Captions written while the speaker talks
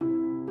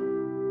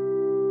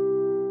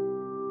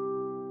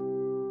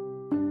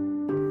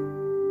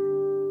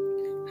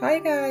Hi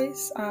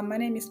guys, my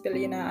name is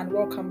Belina and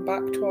welcome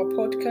back to our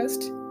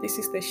podcast. This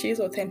is the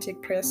She's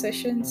Authentic Prayer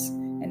Sessions,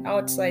 and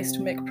our desire is to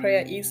make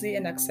prayer easy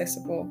and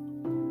accessible.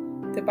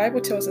 The Bible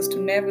tells us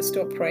to never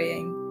stop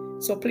praying,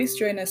 so please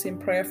join us in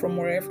prayer from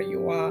wherever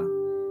you are.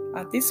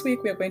 This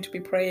week we are going to be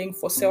praying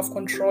for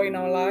self-control in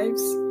our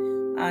lives,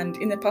 and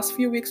in the past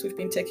few weeks we've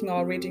been taking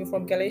our reading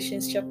from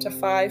Galatians chapter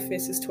 5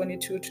 verses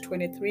 22 to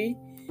 23,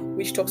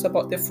 which talks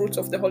about the fruits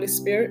of the Holy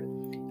Spirit.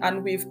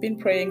 And we've been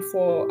praying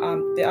for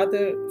the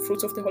other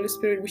fruits of the Holy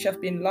Spirit, which have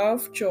been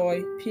love,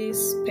 joy,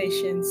 peace,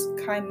 patience,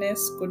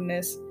 kindness,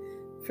 goodness,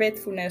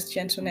 faithfulness,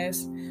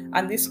 gentleness.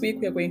 And this week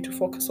we are going to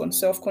focus on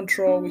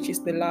self-control, which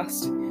is the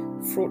last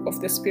fruit of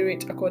the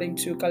Spirit according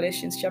to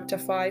Galatians chapter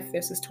 5,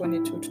 verses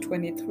 22 to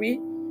 23.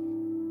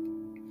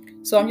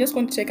 So I'm just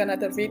going to take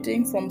another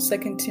reading from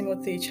 2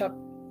 Timothy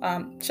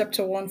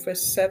chapter 1,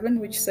 verse 7,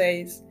 which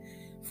says,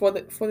 For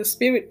the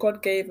Spirit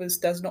God gave us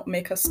does not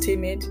make us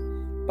timid,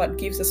 but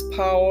gives us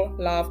power,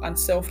 love, and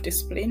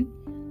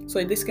self-discipline.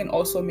 So this can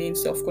also mean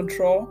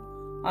self-control.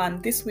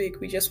 And this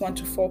week, we just want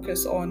to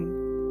focus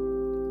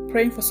on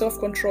praying for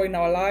self-control in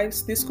our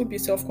lives. This could be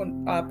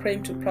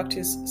praying to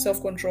practice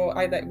self-control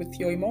either with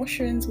your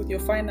emotions, with your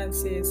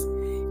finances,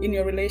 in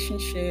your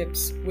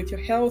relationships, with your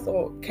health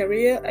or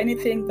career,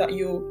 anything that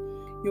you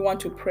want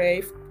to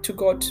pray to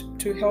God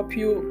to help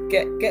you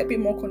get a bit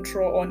more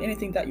control on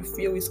anything that you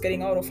feel is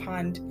getting out of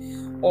hand,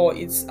 or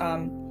it's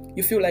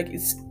you feel like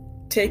it's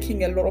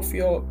taking a lot of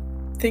your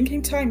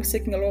thinking time, it's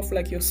taking a lot of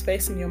like your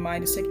space in your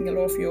mind, it's taking a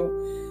lot of your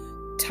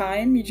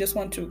time. You just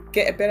want to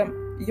get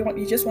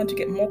you just want to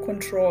get more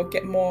control,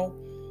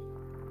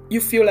 you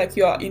feel like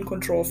you are in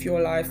control of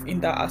your life in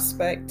that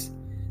aspect.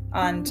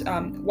 And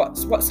what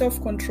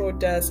self-control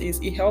does is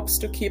it helps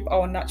to keep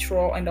our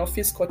natural and our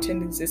physical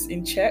tendencies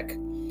in check.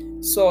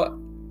 So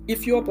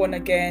if you're born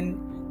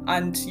again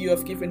and you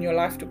have given your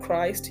life to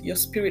Christ, your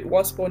spirit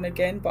was born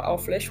again, but our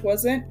flesh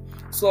wasn't.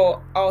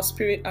 So our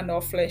spirit and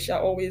our flesh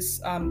are always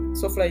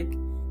sort of like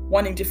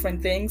wanting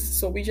different things.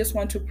 So we just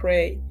want to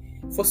pray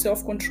for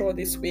self-control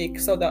this week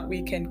so that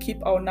we can keep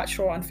our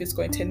natural and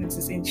physical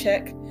tendencies in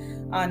check,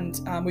 and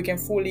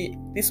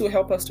this will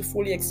help us to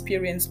fully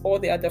experience all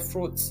the other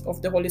fruits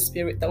of the Holy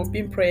Spirit that we've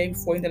been praying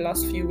for in the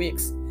last few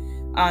weeks,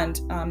 and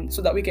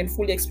so that we can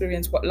fully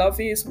experience what love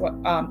is, what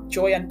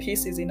joy and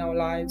peace is in our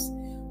lives.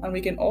 And we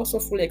can also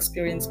fully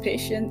experience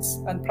patience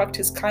and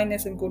practice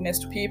kindness and goodness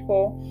to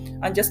people,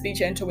 and just be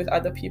gentle with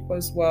other people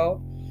as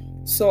well.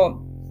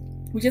 So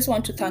we just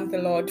want to thank the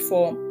Lord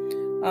for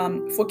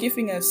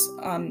giving us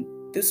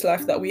this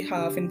life that we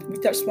have. And we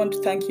just want to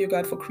thank you,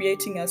 God, for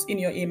creating us in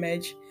your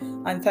image.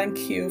 And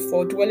thank you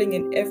for dwelling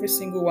in every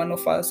single one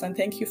of us. And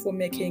thank you for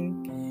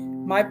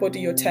making my body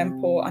your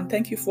temple. And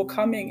thank you for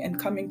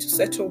coming to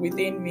settle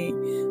within me.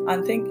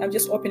 And I'm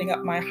just opening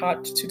up my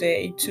heart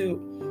today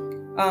to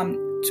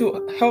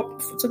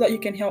help, so that you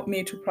can help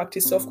me to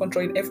practice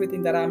self-control in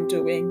everything that I'm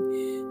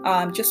doing.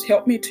 Just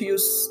help me to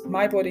use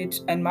my body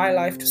and my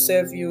life to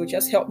serve you.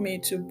 Just help me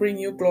to bring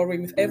you glory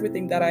with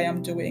everything that I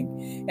am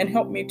doing, and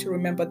help me to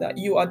remember that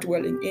you are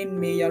dwelling in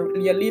me,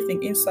 you're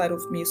living inside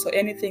of me. So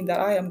anything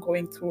that I am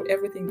going through,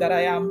 everything that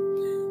I am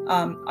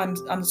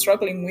I'm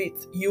struggling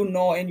with, you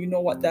know, and you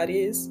know what that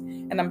is.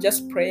 And I'm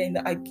just praying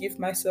that I give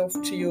myself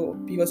to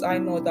you, because I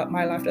know that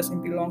my life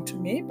doesn't belong to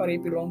me, but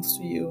it belongs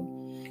to you.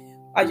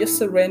 I just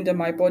surrender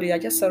my body. I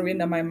just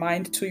surrender my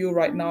mind to you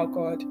right now,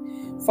 God.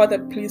 Father,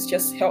 please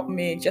just help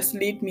me. Just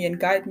lead me and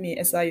guide me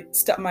as I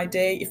start my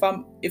day.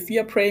 If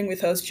you're praying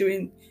with us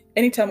during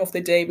any time of the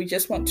day, we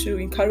just want to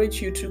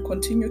encourage you to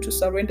continue to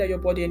surrender your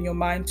body and your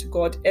mind to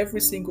God every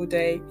single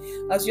day.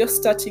 As you're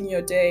starting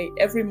your day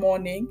every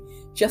morning,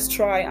 just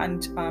try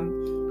and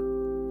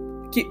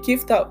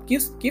give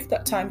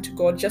that time to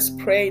God. Just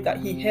pray that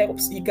He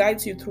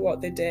guides you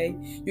throughout the day.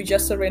 You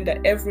just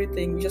surrender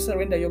everything. You just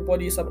surrender your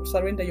body,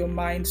 surrender your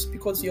mind,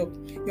 because your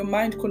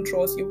mind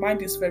controls. Your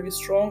mind is very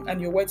strong,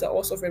 and your words are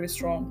also very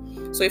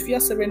strong. So if you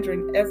are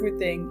surrendering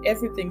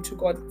everything to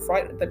God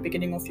right at the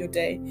beginning of your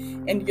day,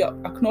 and you're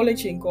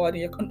acknowledging God,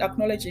 and you're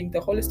acknowledging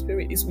the Holy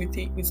Spirit is with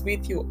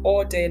you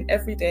all day and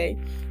every day,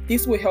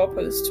 this will help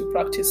us to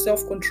practice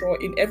self-control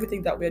in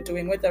everything that we're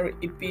doing, whether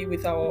it be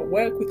with our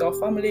work, with our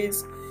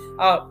families,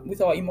 with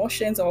our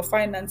emotions, our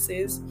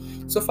finances.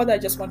 So Father, I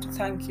just want to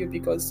thank you,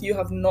 because you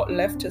have not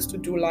left us to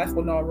do life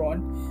on our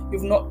own.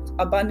 You've not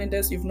abandoned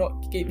us. You've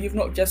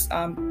not just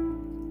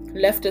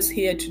left us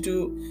here to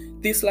do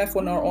this life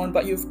on our own,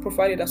 but you've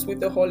provided us with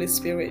the Holy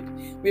Spirit.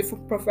 We've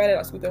provided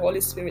us with the Holy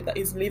Spirit that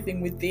is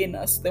living within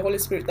us, the Holy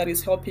Spirit that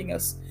is helping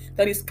us,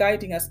 that is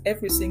guiding us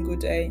every single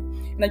day.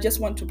 And I just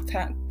want to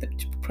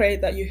pray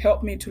that you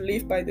help me to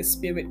live by the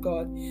Spirit,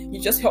 God. You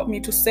just help me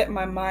to set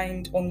my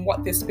mind on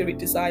what the Spirit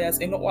desires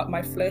and not what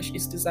my flesh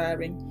is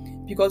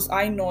desiring, because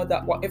I know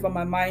that when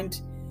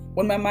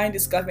my mind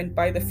is governed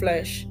by the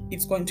flesh,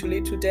 it's going to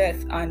lead to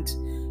death, and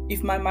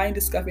if my mind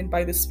is governed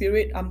by the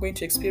Spirit, I'm going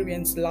to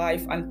experience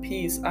life and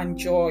peace and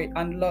joy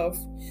and love.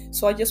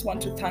 So I just want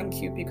to thank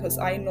you, because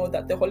I know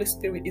that the Holy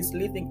Spirit is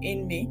living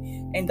in me,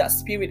 and that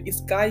Spirit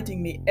is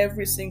guiding me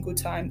every single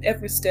time,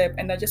 every step.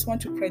 And I just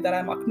want to pray that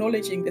I'm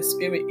acknowledging the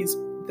Spirit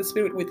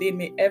within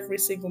me every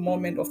single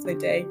moment of the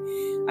day.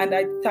 And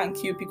I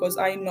thank you, because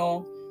I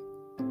know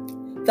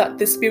that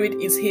the Spirit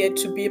is here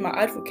to be my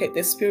advocate.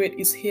 The Spirit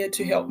is here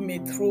to help me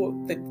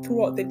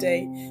throughout the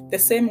day, the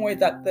same way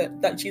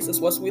that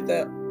Jesus was with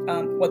the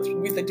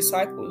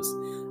disciples.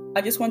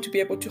 I just want to be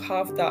able to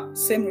have that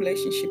same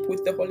relationship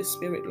with the Holy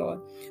Spirit, Lord.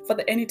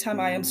 Father, anytime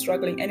I am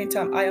struggling,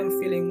 anytime I am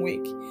feeling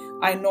weak,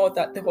 I know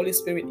that the Holy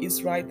Spirit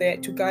is right there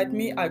to guide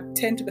me. I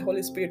turn to the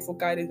Holy Spirit for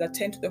guidance. I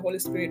turn to the Holy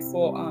Spirit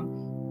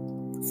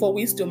for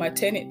wisdom. I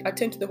turn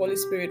to the Holy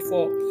Spirit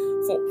for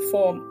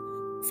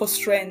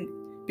strength.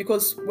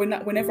 Because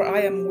whenever I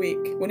am weak,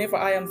 whenever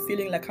I am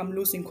feeling like I'm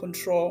losing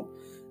control,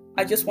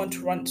 I just want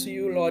to run to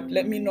you, Lord.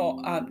 Let me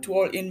not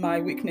dwell in my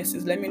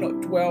weaknesses. Let me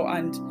not dwell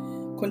and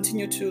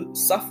continue to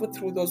suffer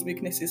through those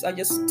weaknesses. I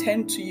just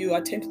turn to you. I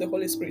turn to the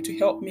Holy Spirit to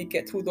help me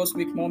get through those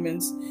weak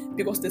moments,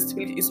 because the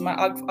Spirit is my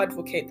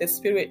advocate. The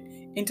Spirit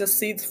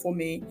intercedes for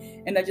me.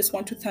 And I just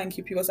want to thank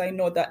you, because I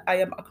know that I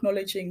am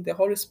acknowledging the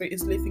Holy Spirit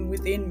is living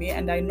within me,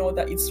 and I know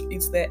that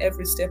it's there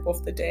every step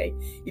of the day.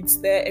 It's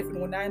there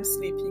even when I am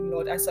sleeping,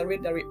 Lord. I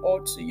surrender it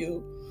all to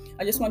you.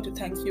 I just want to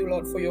thank you,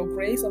 Lord, for your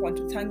grace. I want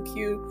to thank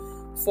you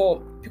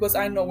because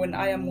I know when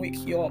I am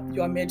weak, you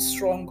are made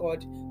strong,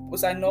 God.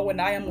 Because I know when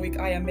I am weak,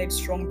 I am made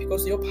strong,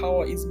 because your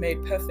power is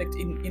made perfect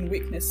in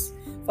weakness.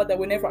 Father,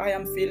 whenever I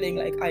am feeling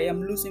like I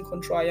am losing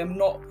control, I am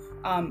not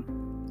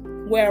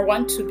where I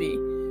want to be,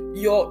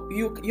 you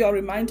are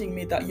reminding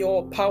me that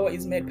your power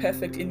is made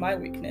perfect in my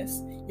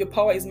weakness. Your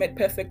power is made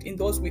perfect in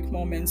those weak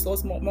moments,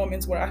 those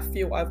moments where I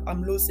feel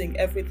I'm losing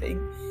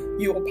everything.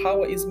 Your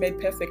power is made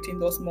perfect in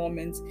those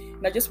moments.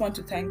 And I just want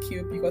to thank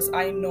you, because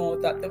I know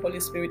that the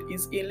Holy Spirit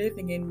is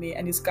living in me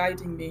and is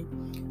guiding me.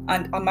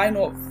 And I might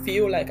not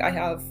feel like I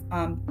have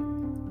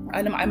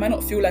I might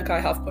not feel like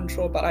I have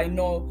control, but I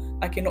know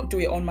I cannot do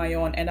it on my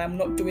own, and I'm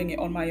not doing it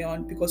on my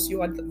own, because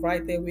you are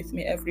right there with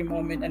me every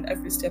moment and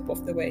every step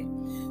of the way.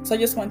 So I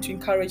just want to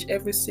encourage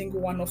every single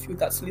one of you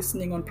that's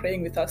listening and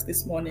praying with us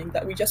this morning,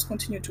 that we just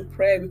continue to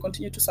pray. We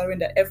continue to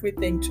surrender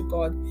everything to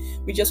God.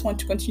 We just want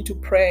to continue to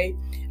pray.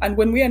 And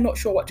when we are not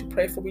sure what to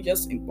pray for, we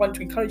just want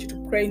to encourage you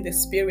to pray in the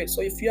Spirit.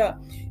 So if you are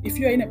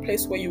in a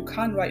place where you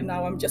can right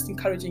now, I'm just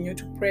encouraging you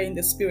to pray in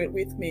the Spirit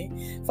with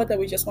me. Father,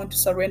 we just want to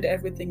surrender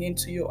everything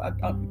into you.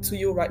 To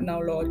you right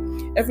now, Lord.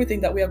 Everything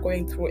that we are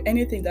going through,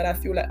 anything that I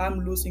feel like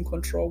I'm losing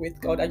control with,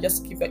 God, I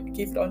just give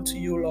it unto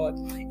you, Lord.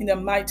 In the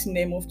mighty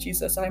name of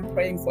Jesus, I'm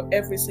praying for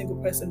every single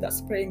person that's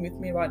praying with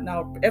me right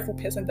now, every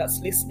person that's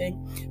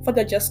listening.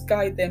 Father, just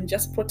guide them,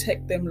 just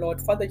protect them,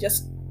 Lord. Father,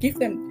 just give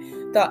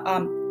them that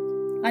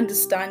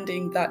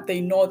understanding that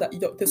they know that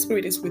the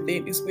Spirit is with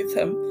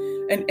them,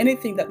 and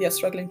anything that they are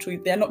struggling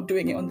through, they are not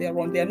doing it on their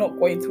own. They are not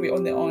going through it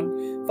on their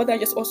own. Father, I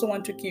just also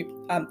want to give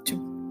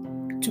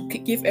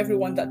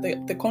everyone that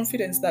the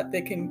confidence that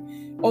they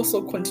can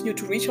also continue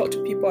to reach out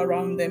to people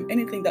around them,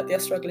 anything that they're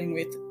struggling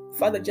with.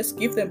 Father, just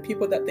give them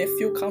people that they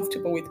feel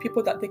comfortable with,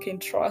 people that they can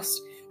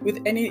trust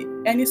with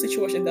any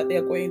situation that they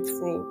are going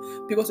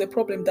through, because a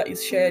problem that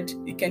is shared,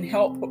 it can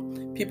help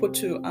people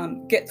to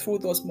get through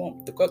those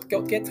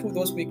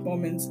weak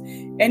moments.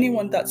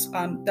 Anyone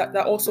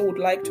that also would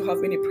like to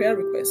have any prayer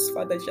requests,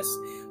 Father, just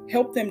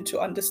help them to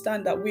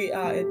understand that we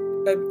are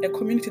a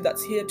community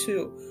that's here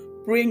to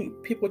bring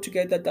people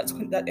together, that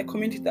a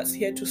community that's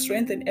here to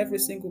strengthen every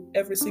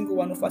single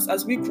one of us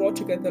as we grow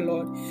together,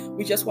 Lord.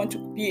 We just want to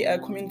be a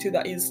community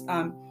that is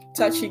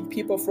touching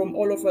people from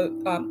all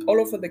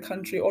over the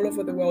country, all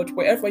over the world,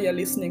 wherever you're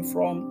listening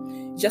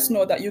from. Just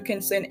know that you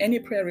can send any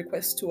prayer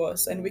request to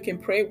us, and we can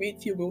pray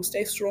with you. We'll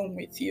stay strong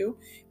with you,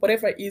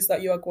 whatever it is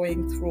that you are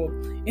going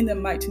through. In the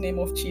mighty name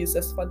of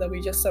Jesus, Father, we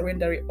just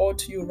surrender it all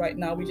to you right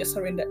now. We just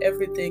surrender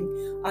everything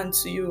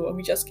unto you, and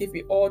we just give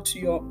it all to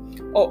you,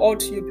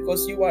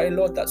 because you are a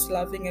Lord that's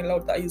loving, a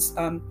Lord that is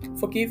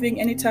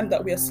forgiving. Anytime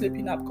that we are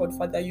slipping up, God,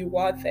 Father, you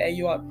are there.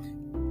 You are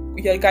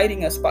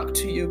guiding us back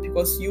to you,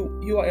 because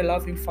you are a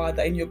loving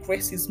Father, and your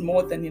grace is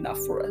more than enough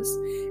for us.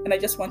 And I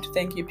just want to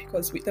thank you,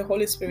 because the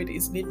Holy Spirit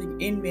is living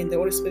in me, and the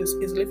Holy Spirit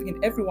is living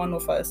in every one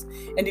of us,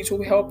 and it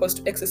will help us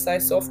to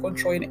exercise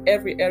self-control in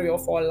every area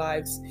of our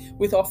lives.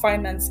 With our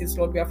finances,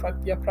 Lord, we are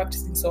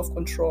practicing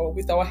self-control.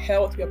 With our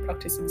health, we are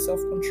practicing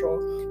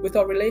self-control. With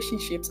our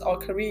relationships, our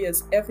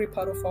careers, every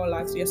part of our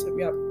lives, yes,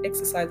 we are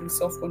exercising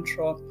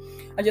self-control.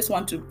 I just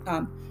want to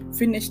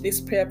finish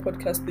this prayer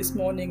podcast this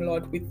morning,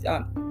 Lord, with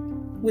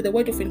a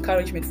word of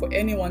encouragement for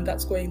anyone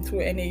that's going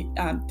through any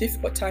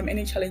difficult time,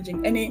 any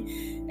challenging,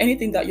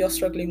 anything that you're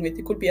struggling with.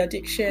 It could be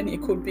addiction,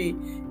 it could be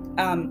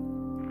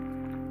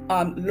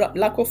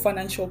lack of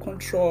financial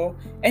control,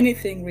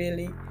 anything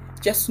really.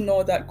 Just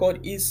know that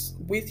God is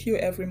with you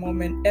every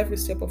moment, every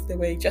step of the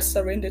way. Just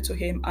surrender to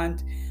Him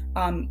and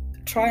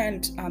try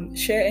and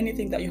share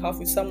anything that you have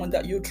with someone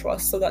that you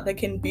trust, so that they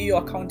can be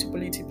your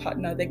accountability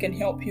partner. They can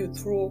help you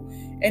through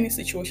any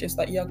situations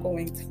that you're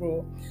going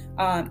through.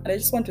 And I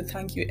just want to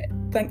thank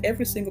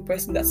every single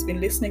person that's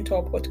been listening to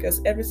our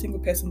podcast, every single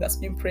person that's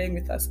been praying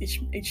with us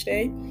each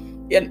day,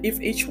 and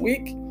if each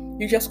week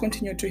you just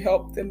continue to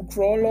help them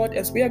grow, Lord.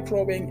 As we are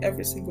growing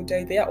every single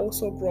day, they are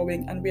also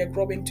growing, and we are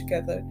growing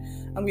together.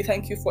 And we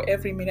thank you for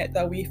every minute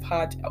that we've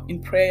had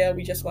in prayer.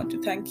 We just want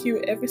to thank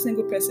you, every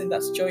single person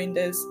that's joined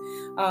us.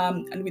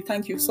 And we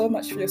thank you so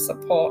much for your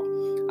support.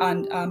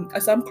 And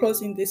as I'm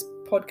closing this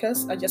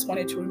podcast, I just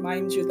wanted to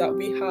remind you that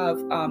we have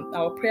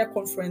our prayer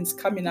conference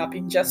coming up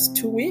in just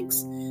 2 weeks.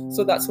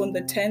 So that's on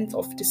the 10th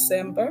of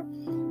December.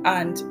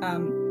 And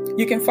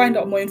you can find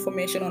out more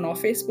information on our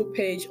Facebook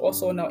page,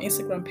 also on our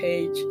Instagram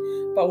page.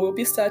 But we'll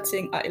be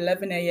starting at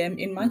 11 a.m.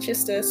 in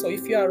Manchester. So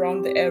if you're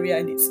around the area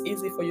and it's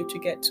easy for you to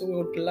get to, we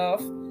would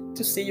love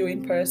to see you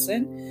in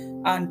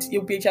person. And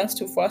it'll be a chance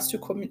for us to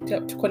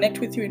connect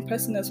with you in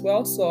person as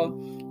well. So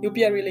it'll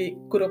be a really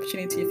good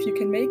opportunity if you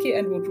can make it,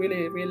 and we'll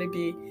really, really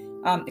be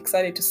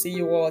excited to see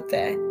you all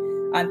there.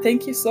 And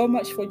thank you so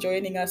much for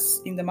joining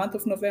us in the month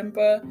of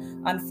November,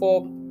 and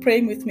for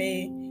praying with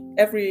me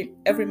every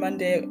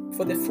Monday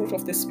for the fruit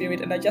of the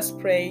Spirit. And I just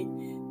pray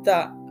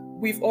that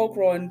we've all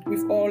grown,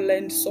 we've all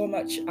learned so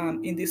much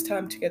in this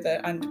time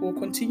together, and we'll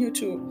continue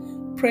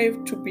to pray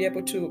to be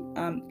able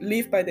to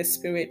live by the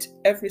Spirit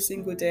every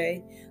single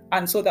day,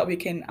 and so that we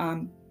can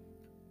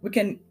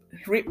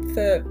reap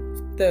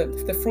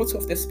the fruits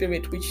of the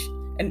Spirit,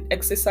 and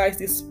exercise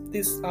this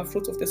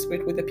fruits of the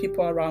Spirit with the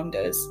people around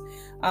us.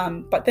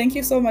 But thank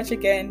you so much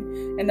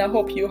again, and I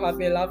hope you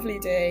have a lovely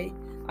day.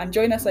 And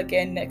join us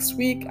again next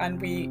week, and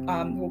we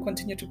will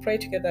continue to pray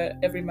together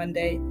every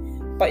Monday.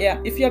 But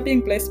yeah, if you are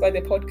being blessed by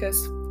the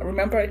podcast,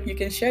 remember you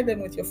can share them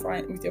with your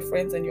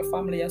friends and your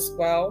family as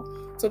well,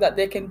 so that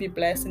they can be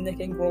blessed and they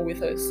can grow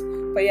with us.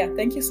 But yeah,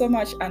 thank you so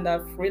much, and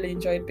I've really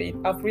enjoyed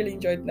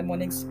the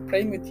mornings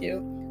praying with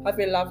you. Have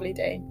a lovely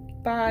day.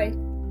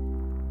 Bye.